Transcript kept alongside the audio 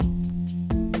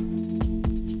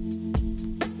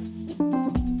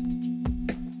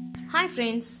Hi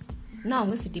friends, நான்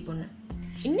உங்கள் city பொண்ணு.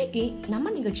 இன்றைக்கி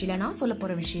நம்ம நிகழ்ச்சியில் நான் சொல்ல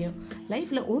போகிற விஷயம்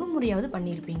லைஃப்பில் ஒரு முறையாவது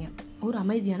பண்ணியிருப்பீங்க. ஒரு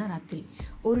அமைதியான ராத்திரி,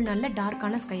 ஒரு நல்ல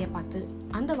டார்க்கான ஸ்கையை பார்த்து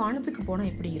அந்த வானத்துக்கு போனால்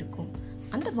எப்படி இருக்கும்,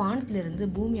 அந்த வானத்திலிருந்து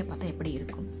பூமியை பார்த்தா எப்படி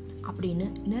இருக்கும் அப்படின்னு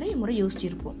நிறைய முறை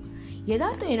யோசிச்சிருப்போம்.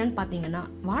 யதார்த்தம் என்னன்னு பார்த்தீங்கன்னா,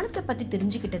 வானத்தை பற்றி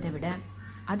தெரிஞ்சுக்கிட்டதை விட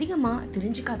அதிகமாக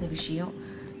தெரிஞ்சுக்காத விஷயம்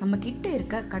நம்ம கிட்ட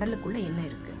இருக்க கடலுக்குள்ளே என்ன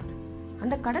இருக்குது.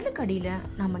 அந்த கடலுக்கு அடியில்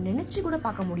நம்ம நினச்சி கூட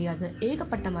பார்க்க முடியாத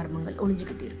ஏகப்பட்ட மர்மங்கள்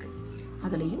ஒளிஞ்சுக்கிட்டு இருக்கு.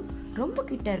 அதுலேயும் ரொம்ப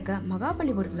கிட்ட இருக்க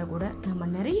மகாபலிபுரத்தில் கூட நம்ம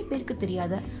நிறைய பேருக்கு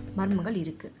தெரியாத மர்மங்கள்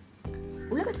இருக்கு.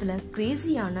 உலகத்தில்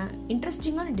கிரேசியான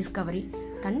இன்ட்ரெஸ்டிங்கான டிஸ்கவரி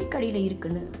தண்ணிக்கடியில்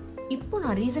இருக்குன்னு இப்போ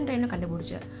நான் ரீசெண்ட் டைமில்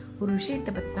கண்டுபிடிச்ச ஒரு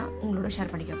விஷயத்தை பற்றி தான் உங்களோட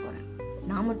ஷேர் பண்ணிக்க போகிறேன்.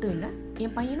 நான் மட்டும் இல்லை,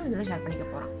 என் பையனும் இதோட ஷேர் பண்ணிக்க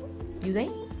போகிறான்.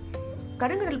 யுதய்,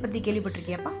 கருங்கடல் பற்றி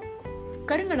கேள்விப்பட்டிருக்கியாப்பா?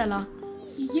 கருங்கடலா?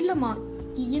 இல்லைம்மா,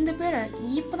 இந்த பேரை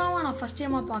இப்போதான் நான் ஃபர்ஸ்ட்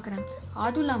டைமாக பார்க்குறேன்.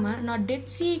 அதுவும் இல்லாமல் நான் டெட்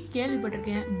சி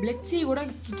கேள்விப்பட்டிருக்கேன், பிளட் சி கூட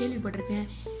கேள்விப்பட்டிருக்கேன்.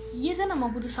 இதை நம்ம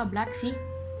புதுசாக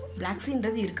பிளாக்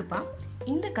சீன்றது இருக்குப்பா.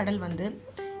 இந்த கடல்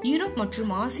யூரோப்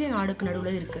மற்றும் ஆசிய நாடுக்கு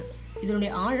நடுவில் இருக்கு.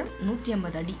 இதனுடைய ஆழம்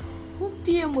 150 அடி.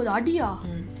 150 அடியா?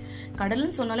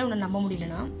 கடல்னு சொன்னாலே உன்னை நம்ப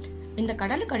முடியலனா, இந்த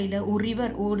கடலுக்கு அடியில் ஒரு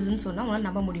ரிவர் ஓடுதுன்னு சொன்னால் உன்னால்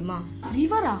நம்ப முடியுமா?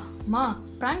 ரிவரா? மா,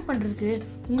 ப்ராங்க் பண்ணுறதுக்கு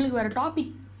உங்களுக்கு வேறு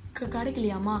டாபிக்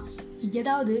கிடைக்கலையாம்மா?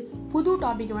 ஏதாவது புது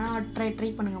டாபிக் வேணா ட்ரை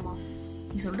பண்ணுங்கம்மா.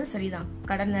 நீ சொல்கிறது சரிதான்.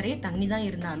 கடல் நிறைய தண்ணி தான்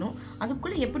இருந்தாலும்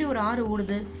அதுக்குள்ளே எப்படி ஒரு ஆறு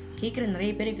ஓடுது கேட்குற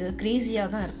நிறைய பேருக்கு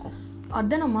கிரேசியாக தான் இருக்கும்.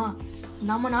 அதானம்மா,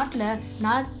 நம்ம நாட்டில்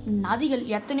நதிகள்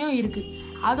எத்தனையோ இருக்குது.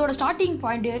 அதோட ஸ்டார்டிங்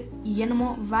பாயிண்ட்டு என்னமோ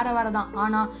வேறு வேறு தான்,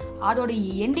 ஆனால் அதோட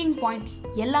எண்டிங் பாயிண்ட்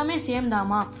எல்லாமே சேம்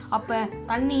தாம்மா. அப்போ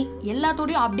தண்ணி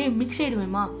எல்லாத்தோடையும் அப்படியே மிக்ஸ்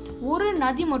ஆகிடுவேம்மா. ஒரு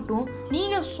நதி மட்டும்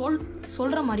நீங்கள்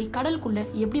சொல்கிற மாதிரி கடலுக்குள்ளே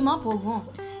எப்படிமா போகும்?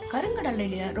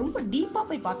 கருங்கடலில் ரொம்ப டீப்பாக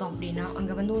போய் பார்த்தோம் அப்படின்னா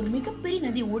அங்கே ஒரு மிகப்பெரிய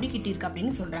நதி ஓடிக்கிட்டு இருக்கு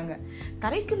அப்படின்னு சொல்கிறாங்க.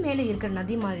 தரைக்கு மேலே இருக்கிற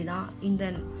நதி மாதிரி தான்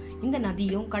இந்த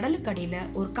நதியும் கடலுக்கு அடியில்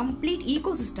ஒரு கம்ப்ளீட்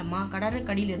ஈகோ சிஸ்டமாக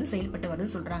கடலுக்கடியிலிருந்து செயல்பட்டு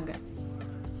வருதுன்னு சொல்கிறாங்க.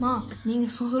 மா,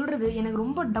 நீங்கள் சொல்கிறது எனக்கு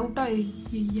ரொம்ப டவுட்டாக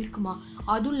இருக்குமா.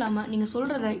 அதுவும் இல்லாமல் நீங்கள்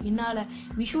சொல்கிறத என்னால்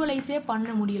விஷுவலைஸே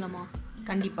பண்ண முடியலம்மா.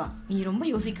 கண்டிப்பாக நீ ரொம்ப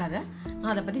யோசிக்காத,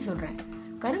 நான் அதை பற்றி சொல்கிறேன்.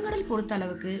 கருங்கடல் பொறுத்த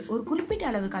அளவுக்கு ஒரு குறிப்பிட்ட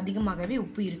அளவுக்கு அதிகமாகவே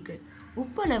உப்பு இருக்குது.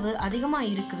 உப்பு அளவு அதிகமாக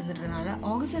இருக்கிறதுனால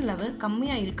ஆக்சிஜன் லெவல்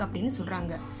கம்மியாக இருக்குது அப்படின்னு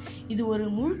சொல்கிறாங்க. இது ஒரு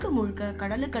முழுக்க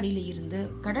கடலுக்கடியில் இருந்து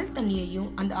கடல்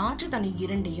தண்ணியையும் அந்த ஆற்று தண்ணி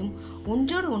இரண்டையும்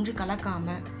ஒன்றோடு ஒன்று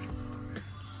கலக்காம.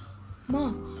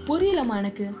 புரியலம்மா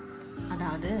எனக்கு.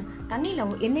 அதாவது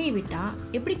தண்ணியில் எண்ணெயை விட்டால்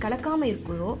எப்படி கலக்காமல்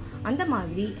இருக்குதோ அந்த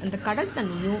மாதிரி அந்த கடல்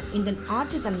தண்ணியும் இந்த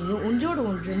ஆற்று தண்ணியும் ஒன்றோடு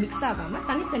ஒன்று மிக்ஸ் ஆகாமல்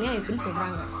தனித்தனியாக இருக்குன்னு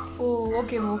சொல்கிறாங்க. Oh,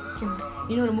 okay okay.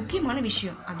 இன்னொரு முக்கியமான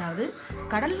விஷயம், அதாவது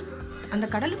அந்த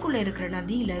கடலுக்குள்ள இருக்கிற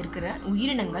நதியில இருக்கிற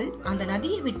உயிரினங்கள் அந்த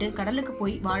நதியை விட்டு கடலுக்கு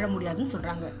போய் வாழ முடியாதுன்னு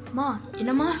சொல்றாங்க.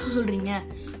 என்னமா சொல்றீங்க?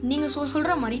 நீங்க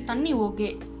சொல்ற மாதிரி தண்ணி ஓகே.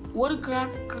 ஒரு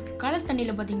கடல்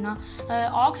தண்ணியில் பார்த்தீங்கன்னா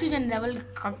ஆக்சிஜன் லெவல்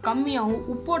கம்மியாகவும்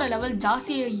உப்போட லெவல்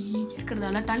ஜாஸ்தியாக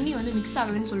இருக்கிறதால தண்ணி மிக்ஸ்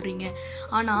ஆகலைன்னு சொல்கிறீங்க.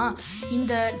 ஆனால்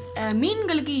இந்த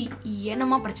மீன்களுக்கு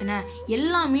என்னமா பிரச்சனை?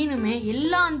 எல்லா மீனுமே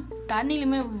எல்லா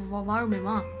தண்ணியிலுமே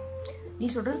வாழுமேமா? நீ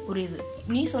சொல்கிறது புரியுது.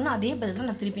 நீ சொன்ன அதே பதில் தான்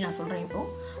நான் சொல்கிறேன். இப்போ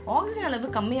ஆக்சிஜன் அளவு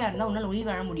கம்மியாக இருந்தால் உன்னால் உயிர்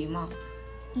வாழ முடியுமா?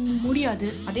 முடியாது.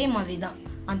 அதே மாதிரி தான்,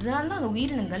 அதனால தான் அந்த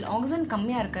உயிரினங்கள் ஆக்சிஜன்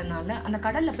கம்மியாக இருக்கிறதுனால அந்த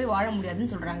கடலில் போய் வாழ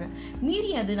முடியாதுன்னு சொல்கிறாங்க.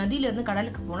 மீறி அது நதியிலேருந்து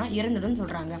கடலுக்கு போனால் இறந்துடுன்னு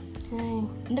சொல்கிறாங்க.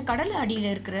 இந்த கடல் அடியில்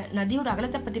இருக்கிற நதியோட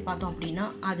அகலத்தை பற்றி பார்த்தோம் அப்படின்னா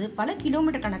அது பல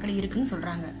கிலோமீட்டர் கணக்கில் இருக்குன்னு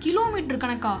சொல்கிறாங்க. கிலோமீட்டர்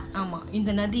கணக்கா? ஆமாம்,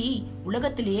 இந்த நதி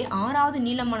உலகத்திலேயே 6வது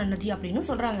நீளமான நதி அப்படின்னு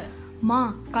சொல்கிறாங்க.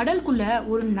 கடலுக்குள்ள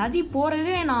ஒரு நதி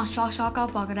போறதே நான் ஷாக்காக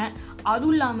பார்க்குறேன்.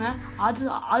 அதுவும் இல்லாமல்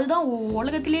அதுதான்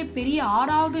உலகத்திலே பெரிய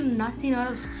 6வது நதி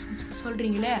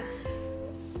சொல்றீங்களே.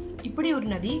 இப்படி ஒரு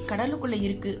நதி கடலுக்குள்ள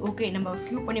இருக்கு, ஓகே நம்ம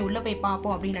ஸ்கியூ பண்ணி உள்ள போய்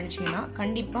பார்ப்போம் அப்படின்னு நினைச்சீங்கன்னா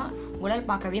கண்டிப்பா உங்களால்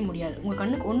பார்க்கவே முடியாது. உங்க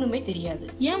கண்ணுக்கு ஒண்ணுமே தெரியாது.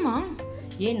 ஏமா?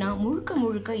 ஏன்னா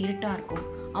முழுக்க இருட்டா இருக்கும்.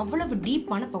 அவ்வளவு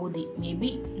டீப்பான பகுதி.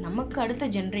 மேபி நமக்கு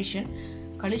அடுத்த ஜென்ரேஷன்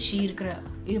கழிச்சு இருக்கிற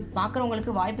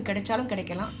பார்க்குறவங்களுக்கு வாய்ப்பு கிடைச்சாலும்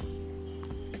கிடைக்கலாம்.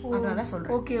 அதான்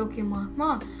சொல்றேன். ஓகே ஓகேம்மா.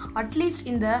 அட்லீஸ்ட்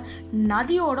இந்த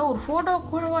நதியோட ஒரு போட்டோ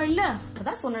கூடவா? இல்ல,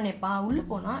 அதான் சொன்னேனேப்பா, உள்ள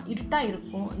போனா இருட்டா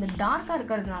இருக்கும், இந்த டார்க்கா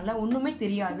இருக்கிறதுனால ஒண்ணுமே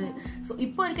தெரியாது. ஸோ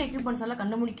இப்போ இருக்க எக்யூப்மெண்ட்ஸ் எல்லாம்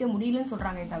கண்டுபிடிக்க முடியலன்னு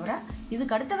சொல்றாங்க. தவிர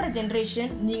இதுக்கு அடுத்த வர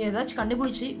ஜென்ரேஷன் நீங்க ஏதாச்சும்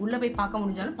கண்டுபிடிச்சி உள்ள போய் பார்க்க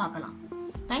முடிஞ்சாலும் பார்க்கலாம்.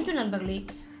 தேங்க்யூ நண்பர்களே.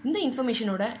 இந்த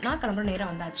இன்ஃபர்மேஷனோட நான் கிளம்புற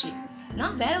நேரம் வந்தாச்சு.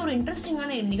 நான் வேற ஒரு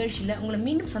இன்ட்ரெஸ்டிங்கான நிகழ்ச்சியில உங்களை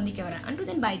மீண்டும் சந்திக்க வரேன். அண்ட்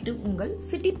தென் பை டு உங்கள்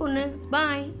சிட்டி பொண்ணு.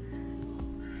 பாய்.